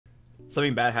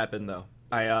Something bad happened though.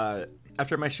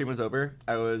 After my stream was over,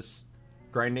 I was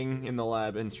grinding in the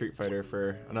lab in Street Fighter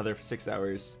for another 6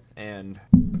 hours, and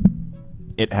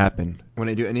it happened. When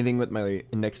I do anything with my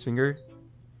index finger,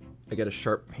 I get a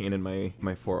sharp pain in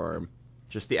my forearm.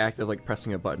 Just the act of like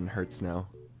pressing a button hurts now.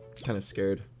 I'm kind of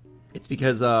scared. It's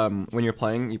because when you're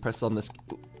playing, you press on this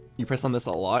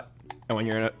a lot, and when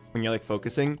you're like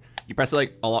focusing, you press it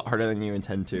like a lot harder than you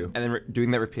intend to. And then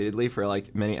doing that repeatedly for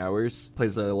like many hours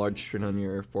plays a large strain on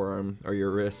your forearm or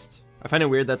your wrist. I find it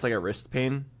weird that's like a wrist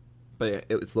pain, but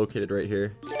it's located right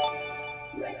here.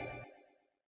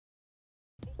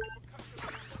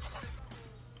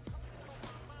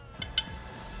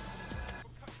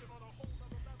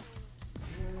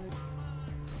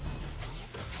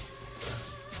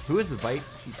 Who is Vite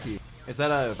PT? Is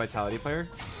that a Vitality player?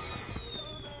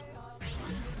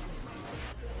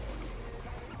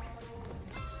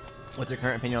 What's your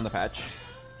current opinion on the patch?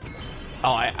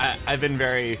 Oh, I've been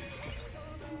very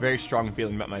strong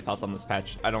feeling about my thoughts on this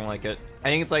patch. I don't like it. I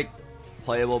think it's like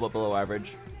playable but below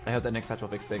average. I hope that next patch will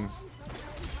fix things.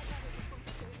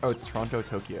 Oh, it's Toronto,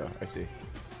 Tokyo. I see.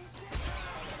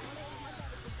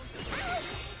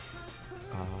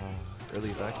 Early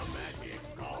Vex.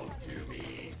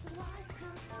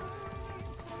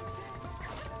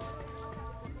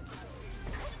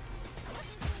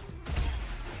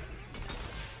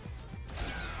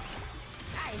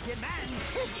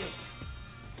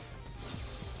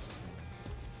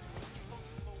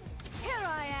 Here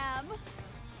I am.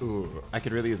 Ooh, I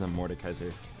could really use a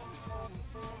Mordekaiser.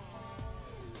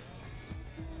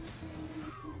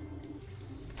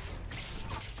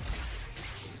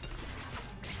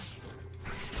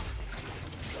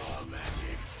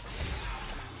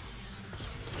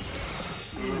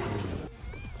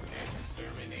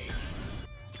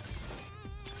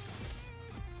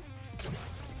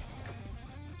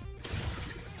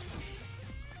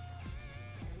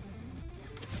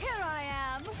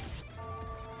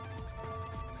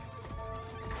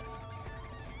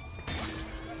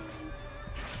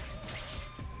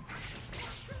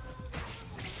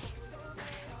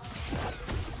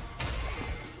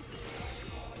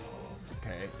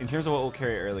 In terms of what will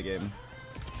carry early game,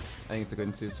 I think it's a good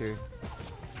ensues here.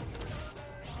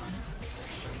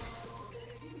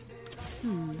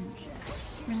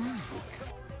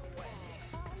 Relax.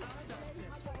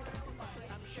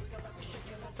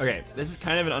 Okay, this is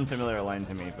kind of an unfamiliar line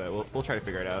to me, but we'll try to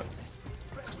figure it out.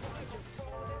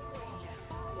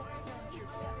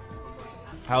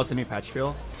 How's the new patch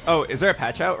feel? Oh, is there a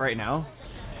patch out right now?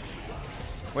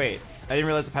 Wait, I didn't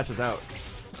realize the patch was out.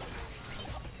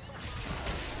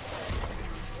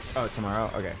 Oh, tomorrow?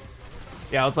 Okay.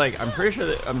 Yeah, I was like, I'm pretty sure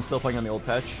that I'm still playing on the old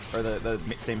patch, or the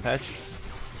same patch.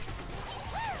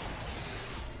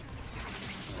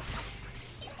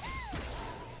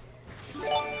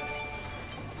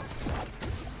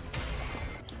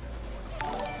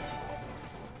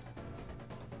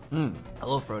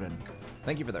 Hello, Froden.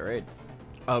 Thank you for that raid.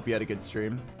 I hope you had a good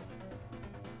stream.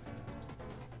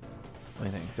 What do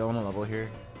you think? Don't want to level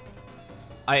here?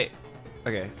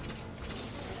 Okay.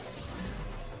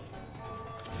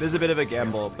 This is a bit of a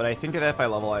gamble, but I think that if I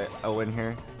level, I'll win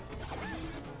here.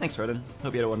 Thanks, Rodin.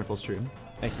 Hope you had a wonderful stream.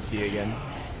 Nice to see you again.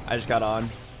 I just got on.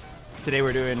 Today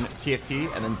we're doing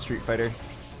TFT and then Street Fighter.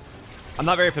 I'm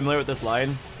not very familiar with this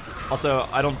line. Also,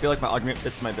 I don't feel like my Augment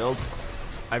fits my build.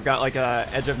 I've got like a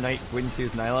Edge of Night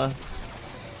Gwynsu's Nyla,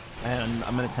 and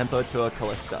I'm gonna tempo to a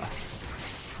Callista.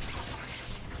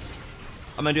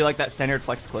 I'm gonna do like that standard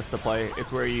flex Callista play.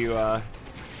 It's where you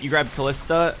grab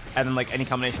Callista and then like any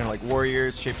combination of like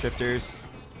warriors, shapeshifters,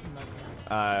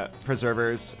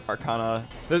 preservers, arcana.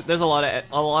 There's a lot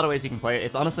of ways you can play it.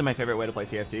 It's honestly my favorite way to play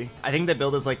TFT. I think the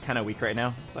build is like kind of weak right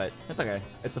now, but it's okay.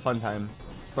 It's a fun time.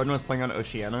 Froden was playing on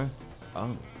Oceania.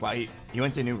 Oh wow, he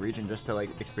went to a new region just to like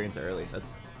experience it early. That's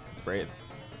brave.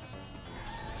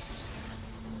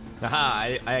 Haha,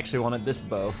 I actually wanted this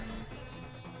bow.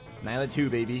 Nyla 2,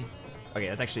 baby. Okay,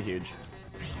 that's actually huge.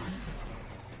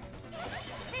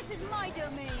 My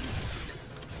domain.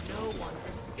 No one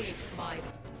escapes my.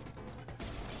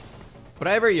 Would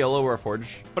I ever YOLO or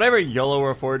Forge? Would I ever YOLO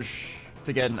or Forge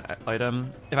to get an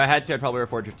item? If I had to, I'd probably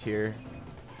Reforge a tier.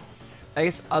 I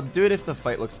guess I'll do it if the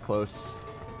fight looks close.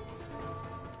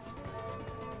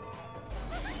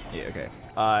 Yeah, okay.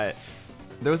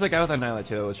 There was a guy with a Nyla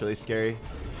too that was really scary.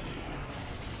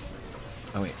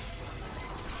 Oh wait.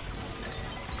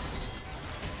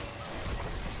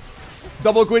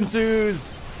 Double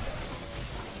Gwynsu's!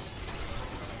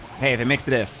 Hey, if it makes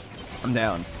the diff, I'm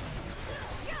down.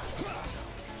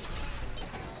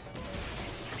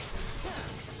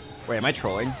 Wait, am I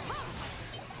trolling?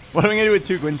 What am I gonna do with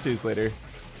 2 Gwynsu's later?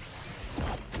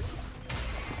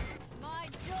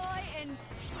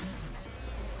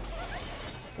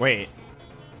 Wait.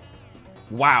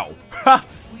 Wow.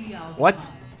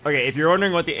 What? Okay, if you're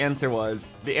wondering what the answer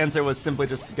was simply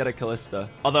just get a Callista.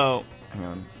 Although, hang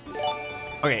on.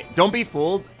 Okay, don't be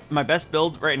fooled. My best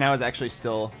build right now is actually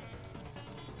still...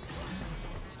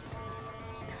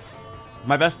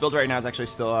 keep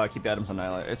the items on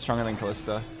Nyla. It's stronger than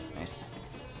Callista. Nice.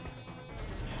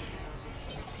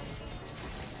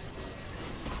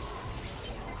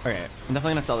 Okay, I'm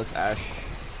definitely gonna sell this Ashe.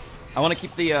 I want to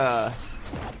keep the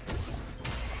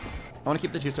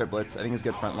 2-star Blitz. I think it's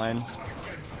good frontline.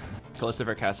 Callista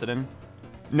for Kassadin.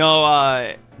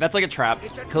 No, that's like a trap.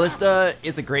 Callista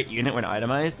is a great unit when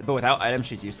itemized, but without items,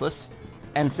 she's useless.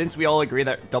 And since we all agree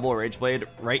that double Rage Blade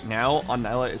right now on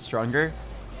Nyla is stronger,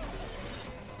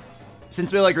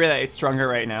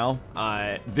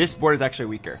 this board is actually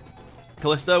weaker.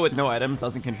 Callista with no items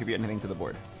doesn't contribute anything to the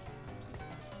board.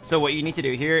 So what you need to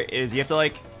do here is you have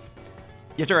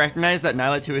to recognize that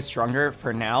Nyla 2 is stronger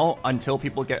for now until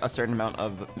people get a certain amount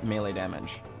of melee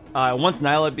damage. Once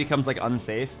Nyla becomes like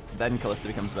unsafe, then Callista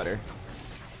becomes better.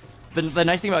 The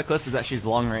nice thing about Callista is that she's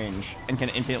long range and can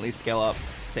infinitely scale up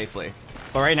safely.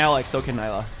 But right now, like, so can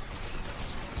Nyla.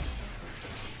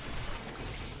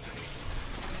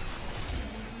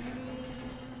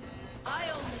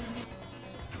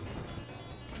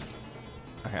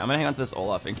 Okay, I'm gonna hang on to this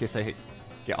Olaf in case I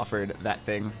get offered that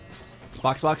thing.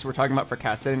 Boxbox, we're talking about for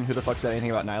Kassadin. Who the fuck said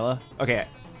anything about Nyla? Okay.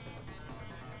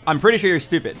 I'm pretty sure you're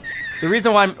stupid. The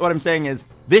reason why what I'm saying is,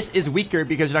 this is weaker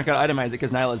because you're not gonna itemize it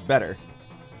because Nyla is better.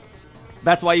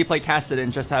 That's why you play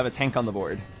Kassadin, just to have a tank on the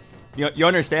board. You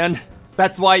understand?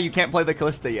 That's why you can't play the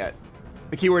Callista yet.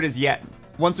 The keyword is yet.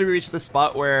 Once we reach the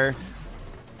spot where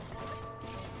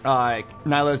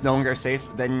Nyla is no longer safe,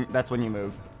 then that's when you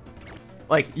move.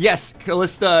 Like, yes,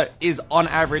 Callista is on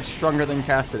average stronger than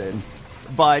Kassadin,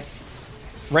 but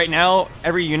right now,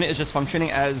 every unit is just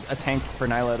functioning as a tank for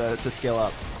Nyla to scale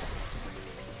up.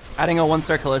 Adding a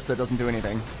 1-star Callista doesn't do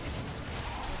anything.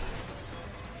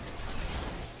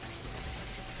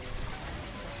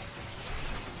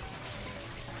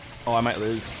 Oh, I might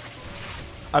lose.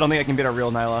 I don't think I can beat a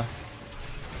real Nyla.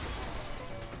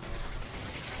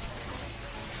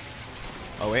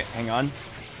 Oh wait, hang on.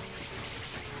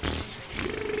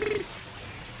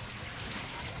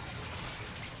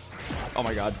 Oh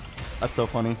my god, that's so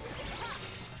funny.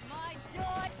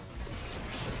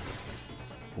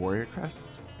 Warrior Crest?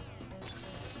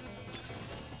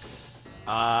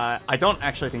 I don't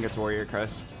actually think it's Warrior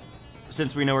Crest.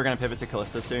 Since we know we're gonna pivot to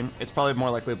Callista soon, it's probably more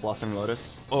likely Blossom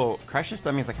Lotus. Oh, Crash Test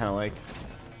Dummies I kinda like.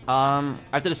 I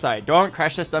have to decide. Do I want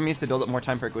Crash Test Dummies to build up more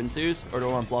time for Gwynsu's, or do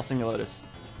I want Blossom Lotus?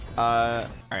 Alright,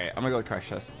 I'm gonna go with Crash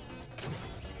Test.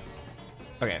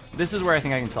 Okay, this is where I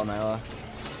think I can sell Nyla.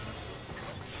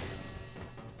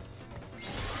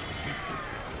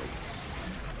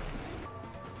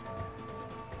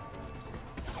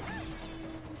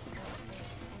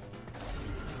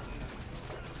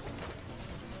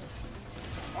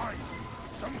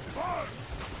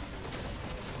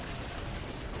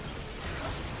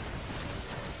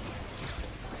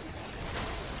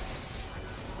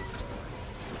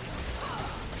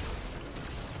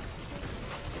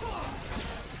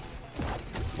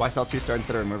 Why sell 2-star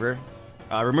instead of Remover?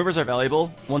 Removers are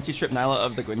valuable. Once you strip Nyla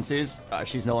of the Gwynsu's,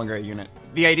 she's no longer a unit.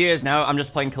 The idea is now I'm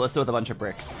just playing Callista with a bunch of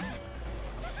bricks.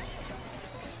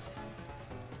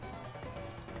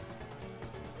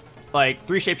 Like,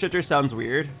 3 Shapeshifters sounds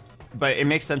weird, but it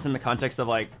makes sense in the context of,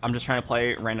 like, I'm just trying to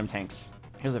play random tanks.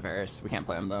 Here's a Varus. We can't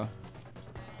play him, though.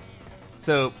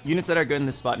 So, units that are good in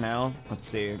this spot now, let's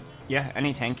see. Yeah,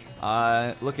 any tank.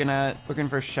 Looking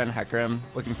for Shen Hecarim,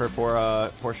 looking for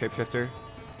 4 Shapeshifter.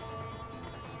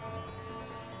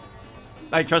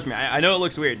 Like, trust me, I know it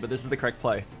looks weird, but this is the correct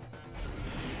play.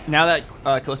 Now that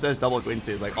Callista has double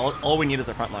Gwynsu's, like, all we need is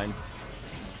a front line.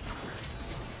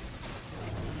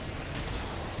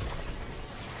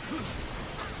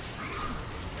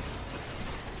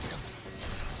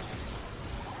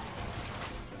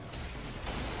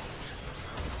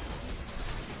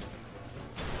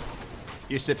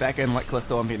 You sit back and let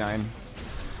Callista 1v9.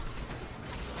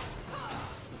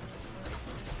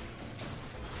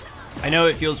 I know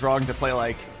it feels wrong to play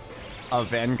like a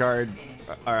Vanguard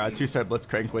or a 2-star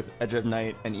Blitzcrank with Edge of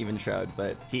Night and Even Shroud,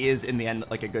 but he is in the end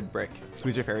like a good brick.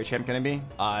 Who's your fairy champ gonna be?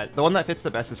 The one that fits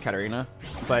the best is Katarina,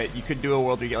 but you could do a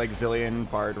world where you get like Zillion,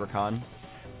 Bard, Rakan.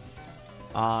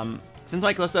 Since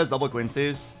my Callista has double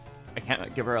Gwynsu's, I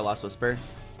can't give her a Last Whisper.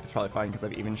 It's probably fine because I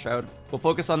have Even Shroud. We'll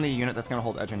focus on the unit that's gonna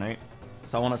hold Edge of Night.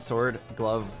 So I want a sword,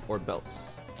 glove, or belt.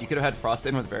 You could have had Frost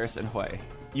in with Varus and Hui.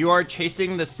 You are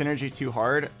chasing the synergy too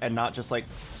hard and not just like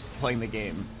playing the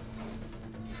game.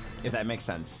 If that makes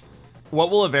sense. what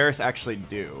will a Varus actually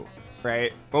do,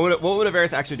 right? What would a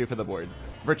Varus actually do for the board?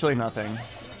 Virtually nothing.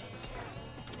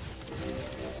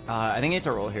 I think I need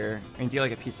to roll here. I need to get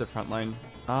like a piece of front line.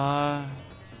 Yeah.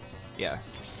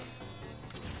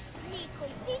 Neco,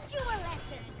 teach you a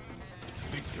lesson.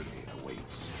 Victory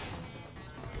awaits.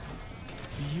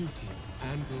 Beauty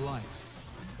and life.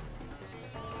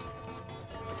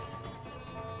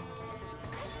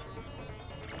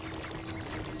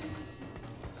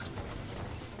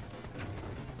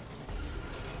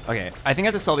 Okay, I think I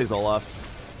have to sell these Olafs.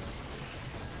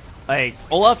 Like,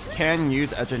 Olaf can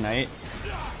use Edge of Night,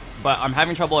 but I'm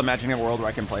having trouble imagining a world where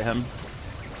I can play him.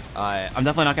 I'm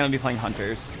definitely not going to be playing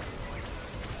Hunters.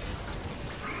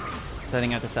 So I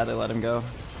think I have to sadly let him go.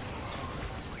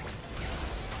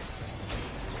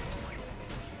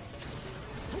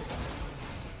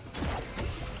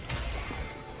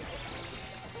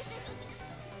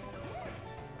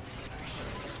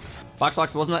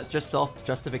 Boxbox, wasn't that just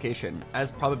self-justification?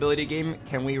 As probability game,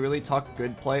 can we really talk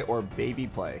good play or baby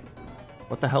play?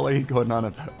 What the hell are you going on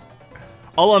about?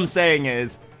 All I'm saying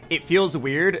is, it feels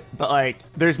weird, but like,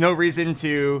 there's no reason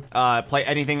to play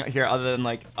anything here other than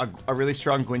like a really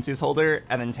strong Gwynsu's holder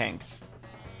and then tanks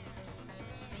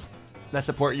that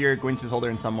support your Gwynsu's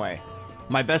holder in some way.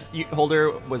 My best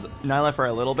holder was Nyla for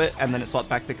a little bit, and then it swapped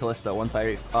back to Kalista once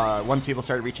people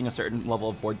started reaching a certain level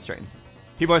of board strength.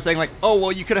 People are saying like, oh,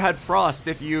 well, you could have had Frost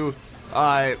if you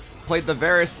played the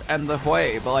Varus and the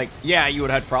Hui, but like, yeah, you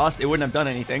would have had Frost. It wouldn't have done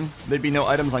anything. There'd be no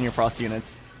items on your Frost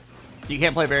units. You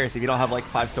can't play Varus if you don't have like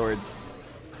 5 swords.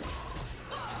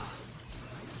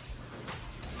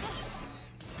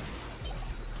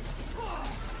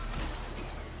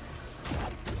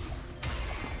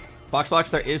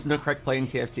 Boxbox, there is no correct play in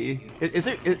TFT.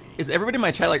 Is everybody in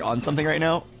my chat like on something right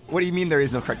now? What do you mean there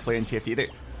is no correct play in TFT?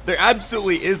 There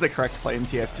absolutely is a correct play in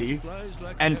TFT,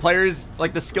 and players,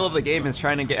 like, the skill of the game is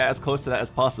trying to get as close to that as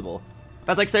possible.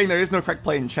 That's like saying there is no correct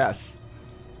play in chess.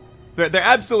 There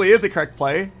absolutely is a correct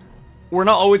play. We're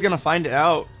not always gonna find it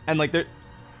out, and like,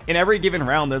 in every given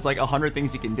round, there's like 100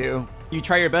 things you can do. You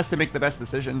try your best to make the best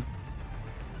decision.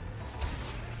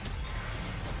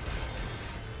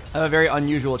 I have a very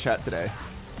unusual chat today.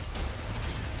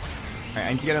 Alright,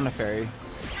 I need to get on a ferry.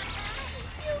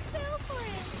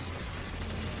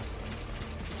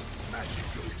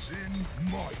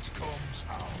 Might comes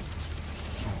out.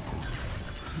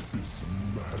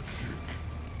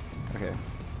 Okay.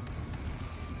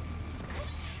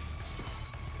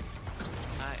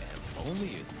 I am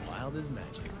only as wild as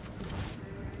magic.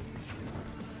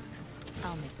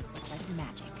 I'll make this look like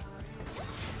magic.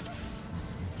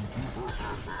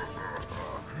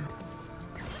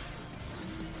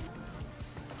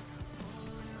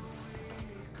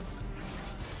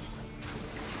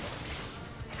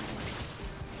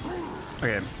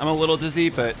 Okay, I'm a little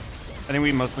dizzy, but I think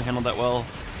we mostly handled that well.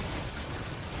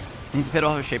 I need to hit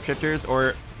all the shapeshifters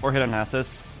or hit on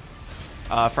Nasus.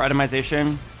 For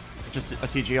itemization, just a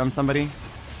TG on somebody.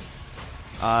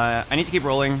 I need to keep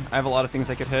rolling. I have a lot of things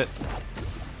I could hit.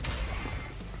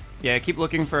 Yeah, keep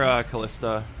looking for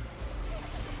Kalista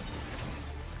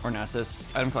or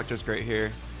Nasus. Item collector's great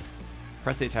here.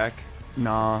 Press the attack.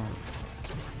 Nah.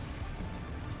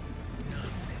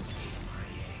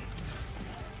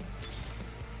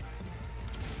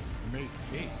 Make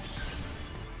haste.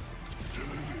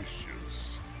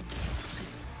 Delicious.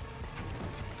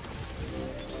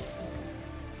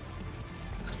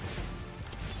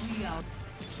 We are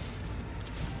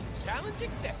Challenge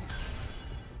accepted.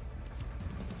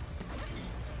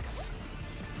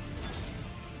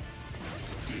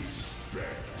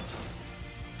 Despair.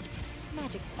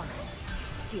 Magic's fine.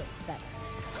 Steel's better.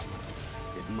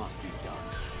 It must be done.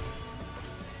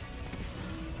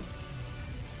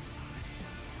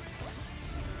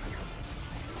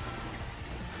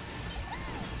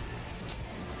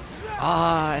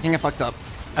 I think I fucked up.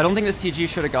 I don't think this TG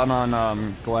should have gone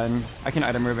on Gwen. I can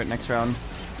item move it next round.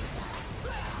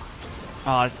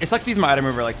 It sucks to use my item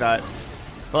mover like that.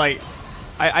 But like,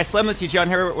 I slammed the TG on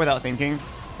her without thinking,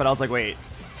 but I was like, wait.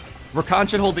 Rakan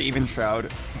should hold the Even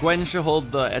Shroud. Gwen should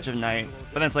hold the Edge of Night.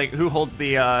 But then it's like, who holds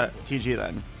the TG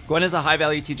then? Gwen is a high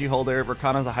value TG holder,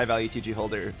 Rakan is a high value TG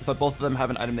holder, but both of them have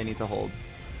an item they need to hold.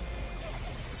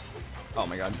 Oh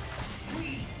my god.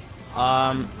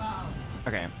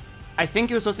 Okay. I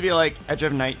think it was supposed to be like Edge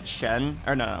of Night Shen.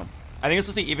 Or no. I think it was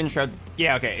supposed to be Even Shroud.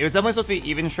 Yeah, okay. It was definitely supposed to be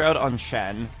Even Shroud on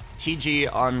Shen,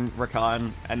 TG on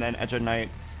Rakan, and then Edge of Night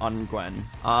on Gwen.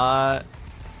 No,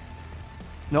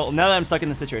 now that I'm stuck in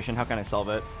this situation, how can I solve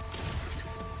it?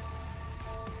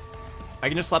 I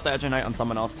can just slap the Edge of Night on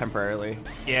someone else temporarily.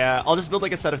 Yeah, I'll just build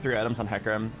like a set of 3 items on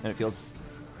Hecarim, and it feels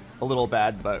a little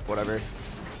bad, but whatever.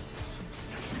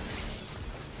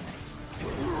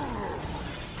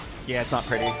 Yeah, it's not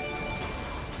pretty.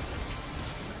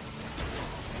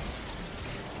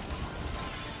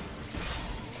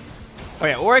 Oh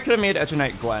yeah, or I could have made Edge of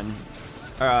Night Gwen.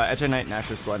 Or Edge of Night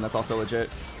Nashor's Gwen, that's also legit.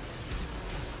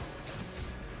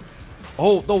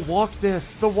 Oh, the walk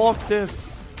diff! The walk diff!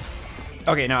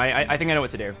 Okay, no, I think I know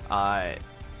what to do.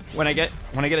 When I get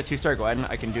a 2-star Gwen,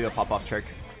 I can do a pop-off trick.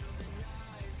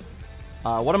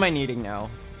 What am I needing now?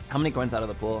 How many Gwens out of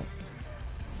the pool?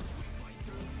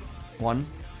 1.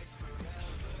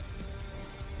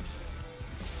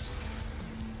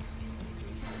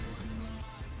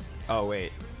 Oh,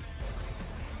 wait.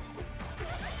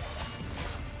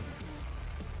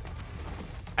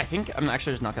 I think I'm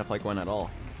actually just not gonna play Gwen at all.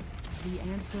 The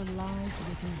answer lies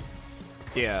within.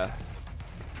 Yeah.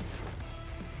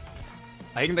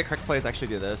 I think the correct play is actually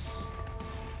do this.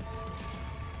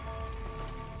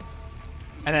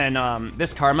 And then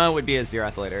this Karma would be a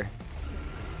Xerath later.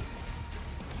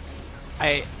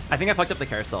 I think I fucked up the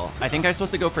carousel. I think I'm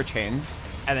supposed to go for Chain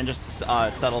and then just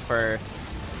settle for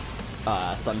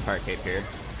Sunfire Cape here.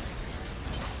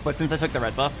 But since I took the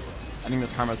red buff, I think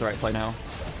this Karma's the right play now.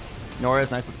 Nora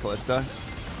is nice with Callista.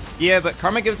 Yeah, but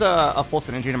Karma gives a full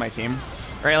synergy to my team.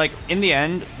 Right, like, in the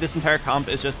end, this entire comp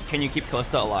is just, can you keep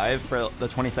Callista alive for the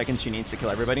 20 seconds she needs to kill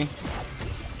everybody?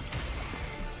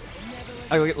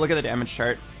 Look at the damage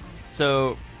chart.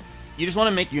 So, you just want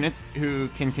to make units who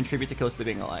can contribute to Callista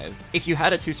being alive. If you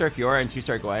had a 2-star Fiora and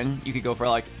 2-star Gwen, you could go for,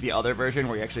 like, the other version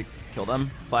where you actually kill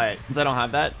them. But since I don't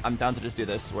have that, I'm down to just do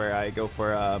this, where I go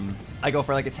for like,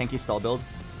 a tanky stall build.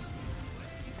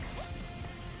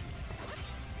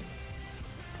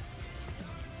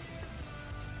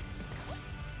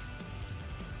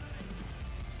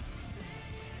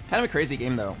 Kind of a crazy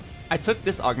game, though. I took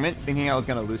this Augment thinking I was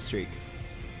going to lose streak.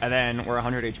 And then we're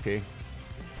 100 HP.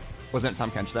 Wasn't it Tom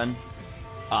Kench then?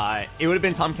 It would have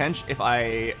been Tom Kench if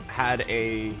I had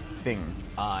a thing.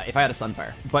 If I had a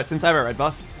Sunfire. But since I have a red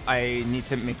buff, I need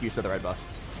to make use of the red buff.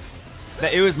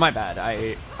 It was my bad.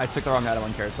 I took the wrong item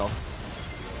on Carousel.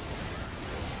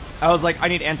 I was like, I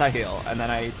need anti-heal. And then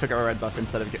I took a red buff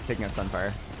instead of taking a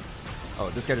Sunfire. Oh,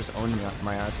 this guy just owned me off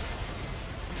my ass.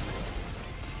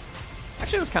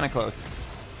 Actually, it was kind of close.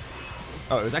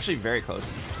 Oh, it was actually very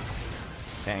close.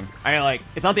 Dang.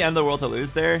 It's not the end of the world to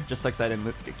lose there. Just sucks that I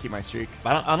didn't keep my streak.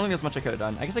 But I don't think there's much I could have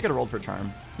done. I guess I could have rolled for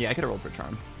Charm. Yeah, I could have rolled for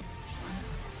Charm.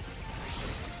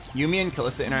 Yumi and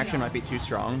Callista interaction might be too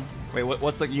strong. Wait,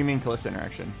 what's the Yumi and Callista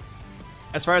interaction?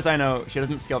 As far as I know, she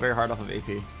doesn't scale very hard off of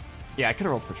AP. Yeah, I could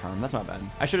have rolled for Charm. That's not bad.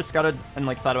 I should have scouted and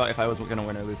thought about if I was going to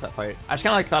win or lose that fight. I just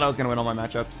kind of thought I was going to win all my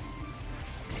matchups.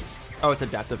 Oh, it's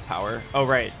adaptive power. Oh,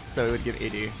 right. So it would give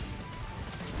AD.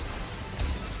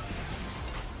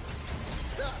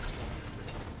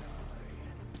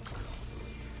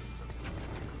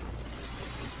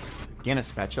 Gain a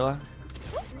spatula.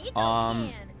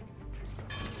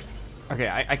 Okay,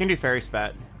 I can do Fairy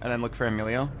Spat and then look for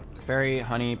Emilio. Fairy,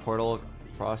 Honey, Portal,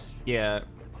 Frost. Yeah,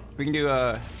 we can do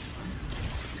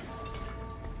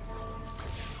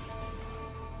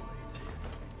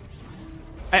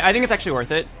I think it's actually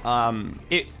worth it.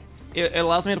 It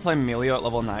allows me to play Emilio at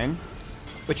level 9,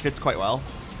 which fits quite well.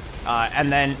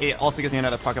 And then it also gives me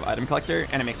another proc of Item Collector,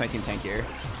 and it makes my team tankier.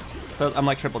 So I'm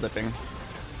like triple dipping.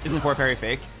 Isn't 4 Fairy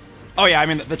fake? Oh yeah, I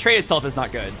mean, the trade itself is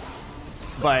not good.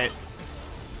 But,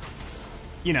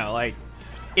 you know, like,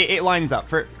 it lines up.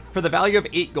 For the value of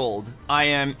 8 gold, I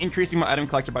am increasing my Item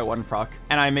Collector by 1 proc,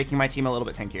 and I'm making my team a little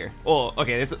bit tankier. Oh,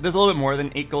 okay, there's a little bit more than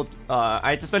 8 gold. I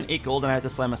had to spend 8 gold, and I had to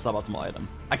slam a suboptimal item.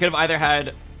 I could have either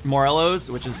had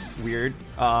Morello's, which is weird,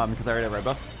 because I already have red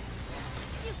buff.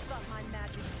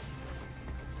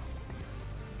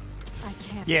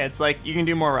 Yeah, it's like, you can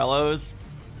do Morello's,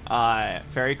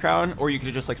 Fairy Crown, or you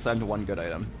could just, like, send 1 good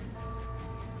item.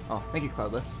 Oh, thank you,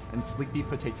 Cloudless. And Sleepy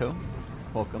Potato,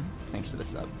 welcome. Thanks for the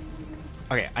sub.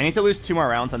 Okay, I need to lose 2 more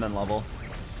rounds and then level.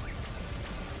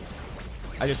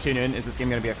 I just tuned in. Is this game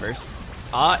going to be a first?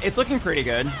 It's looking pretty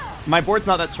good. My board's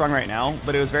not that strong right now,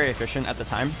 but it was very efficient at the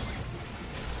time.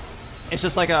 It's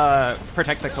just like a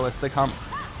Protect the Callista comp.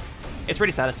 It's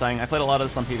pretty satisfying. I played a lot of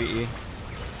this on PvE.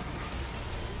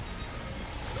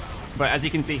 But as you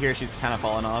can see here, she's kind of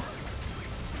fallen off.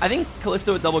 I think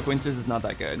Callista with double Gwinsters is not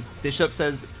that good. Bishop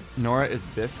says Nora is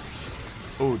Bis.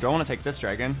 Ooh, do I want to take this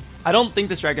dragon? I don't think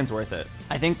this dragon's worth it.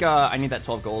 I think I need that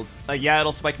 12 gold. Yeah,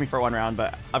 it'll spike me for 1 round,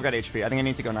 but I've got HP. I think I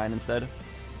need to go 9 instead.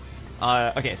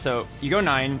 Okay, so you go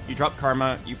 9, you drop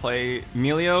Karma, you play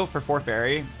Melio for 4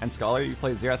 Fairy, and Scholar, you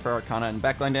play Xerath for Arcana and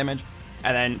backline damage.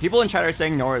 And then people in chat are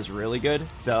saying Nora is really good,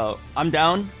 so I'm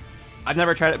down. I've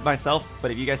never tried it myself, but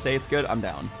if you guys say it's good, I'm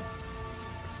down.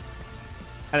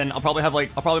 And then I'll probably have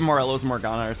Morello's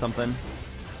Morgana or something.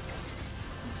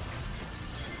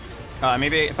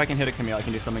 Maybe if I can hit a Camille, I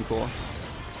can do something cool.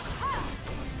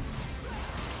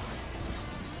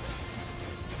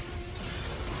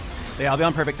 Yeah, I'll be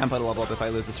on perfect tempo to level up if I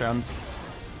lose this round.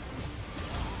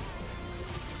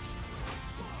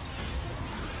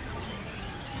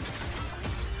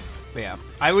 But yeah,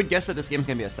 I would guess that this game's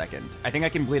gonna be a second. I think I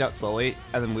can bleed out slowly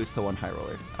and then lose to one high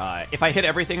roller. If I hit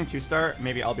everything 2-star,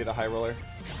 maybe I'll be the high roller.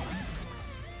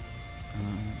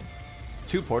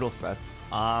 2 portal spets.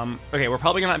 Okay, we're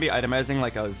probably gonna be itemizing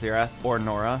like a Xerath or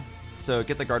Nora. So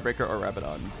get the Guardbreaker or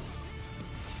Rabadons.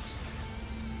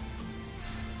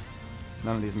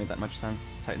 None of these made that much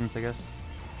sense. Titans, I guess.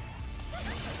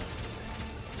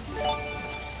 Are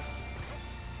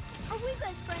we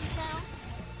best friends now?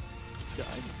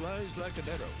 Time flies like an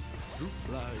arrow. Truth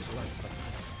flies like fire.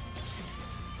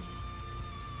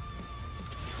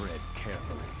 Tread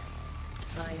carefully.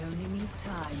 I only need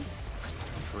time.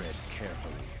 Tread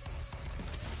carefully.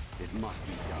 It must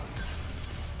be done.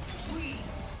 We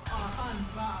are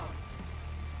unbound.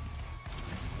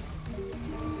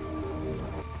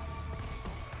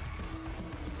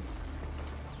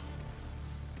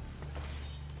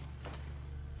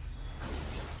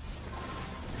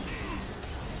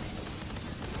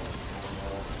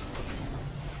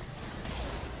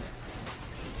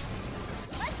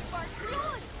 Let's spark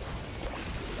joy!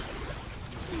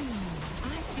 I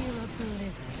feel a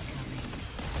blizzard coming.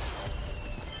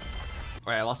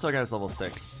 Alright, I lost to a guy who's level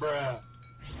 6. Are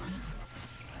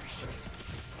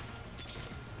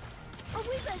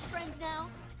we best friends now?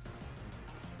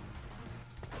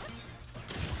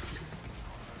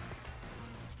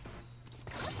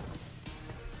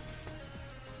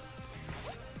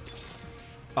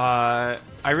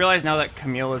 I realize now that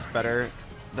Camille is better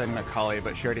than Akali,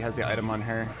 but she already has the item on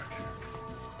her.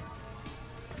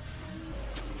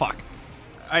 Fuck.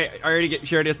 She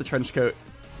already has the trench coat.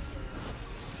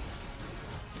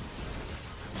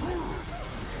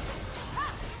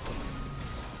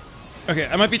 Okay,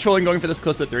 I might be trolling going for this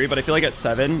close to 3, but I feel like at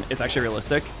 7, it's actually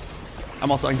realistic. I'm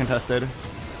also uncontested.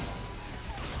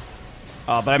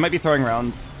 But I might be throwing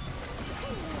rounds.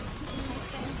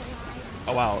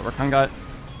 Oh wow, Rakan got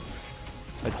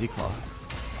a declaw.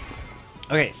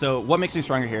 Okay, so what makes me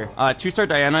stronger here? 2-star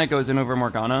Diana goes in over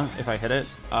Morgana if I hit it.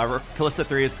 Kalista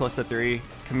 3 is Kalista 3.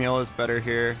 Camille is better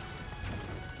here.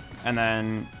 And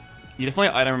then you definitely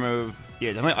item remove.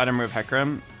 Yeah, definitely item remove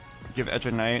Hecarim. Give Edge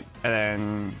of Night, and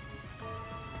then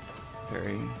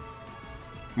Fairy.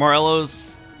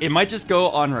 Morello's. It might just go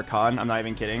on Rakan. I'm not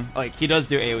even kidding. Like, he does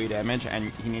do AoE damage,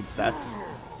 and he needs stats.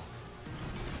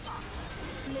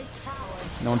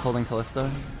 No one's holding Kalista.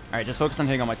 Alright, just focus on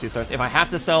hitting all my 2-stars. If I have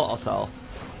to sell, I'll sell.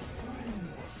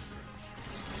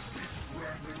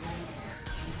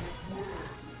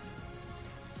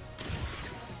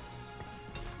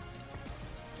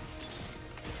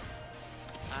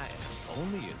 I am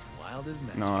only as wild as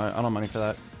magic. No, I don't have money for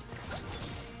that.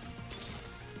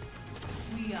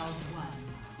 We are one.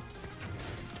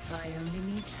 I only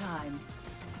need time.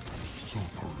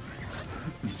 Suffering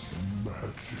is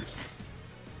magic.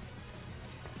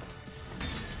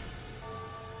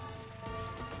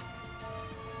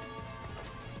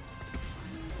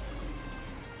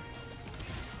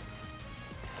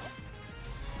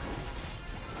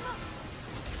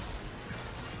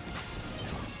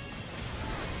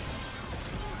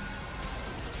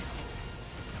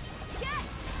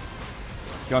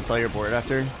 You want to sell your board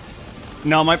after?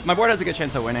 No, my board has a good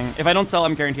chance of winning. If I don't sell,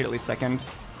 I'm guaranteed at least second.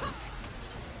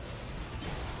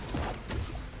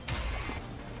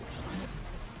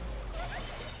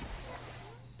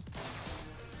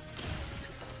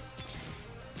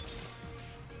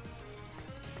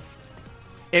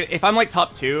 If I'm like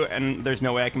top 2 and there's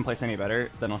no way I can place any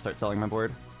better, then I'll start selling my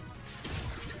board.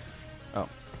 Oh,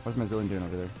 what's my Zillion doing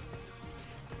over there?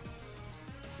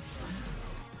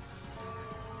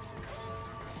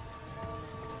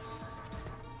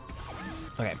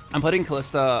 Okay, I'm putting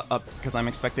Kalista up because I'm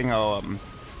expecting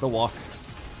the walk.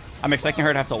 I'm expecting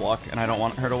her to have to walk, and I don't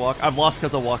want her to walk. I've lost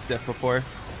because of walk diff before.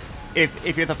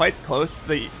 If the fight's close,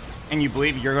 and you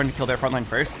believe you're going to kill their frontline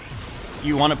first,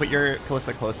 you want to put your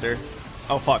Kalista closer.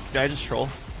 Oh fuck, did I just troll?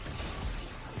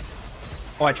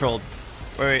 Oh, I trolled.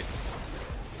 Wait.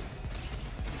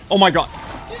 Oh my god.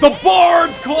 The Bard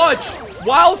clutch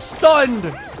while stunned!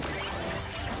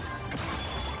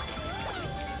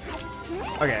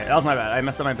 Okay, that was my bad. I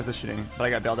messed up my positioning, but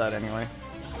I got bailed out anyway.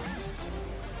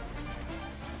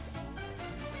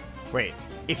 Wait,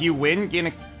 if you win, gain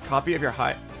a copy of your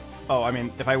high... Oh, I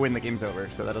mean, if I win, the game's over,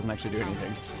 so that doesn't actually do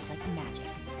anything. Like magic.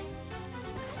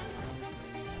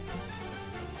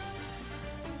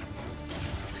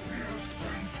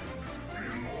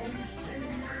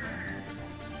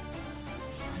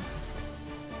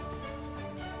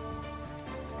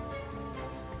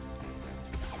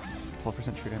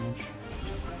 12% true damage.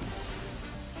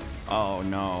 Oh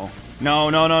no. No,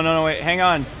 no, no, no, no, wait, hang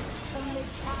on.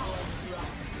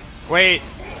 Wait.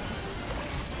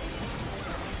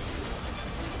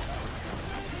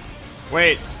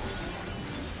 Wait.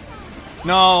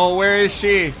 No, where is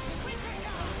she?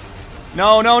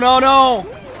 No, no, no, no!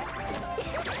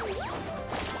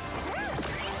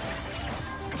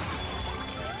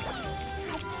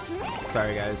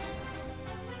 Sorry, guys.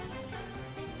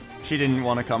 She didn't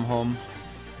want to come home.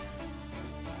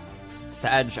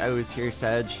 Sag, I was here,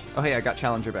 Sag. Oh, hey, I got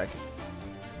Challenger back.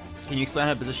 Can you explain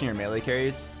how to position your melee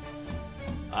carries?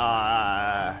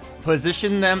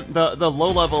 Position them. The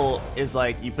low level is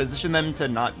like you position them to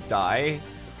not die,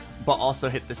 but also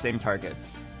hit the same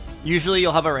targets. Usually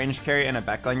you'll have a ranged carry and a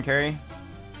backline carry.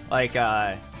 Like,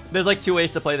 there's like two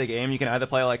ways to play the game. You can either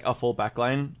play like a full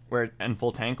backline and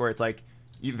full tank, where it's like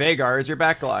Veigar is your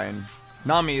backline,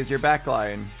 Nami is your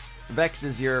backline, Vex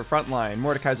is your frontline,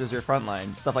 Mordekaiser is your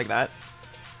frontline, stuff like that.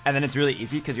 And then it's really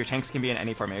easy because your tanks can be in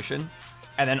any formation.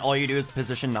 And then all you do is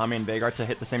position Nami and Veigar to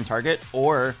hit the same target,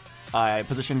 or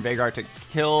position Veigar to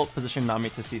kill, position Nami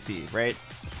to CC, right?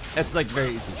 It's like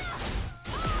very easy.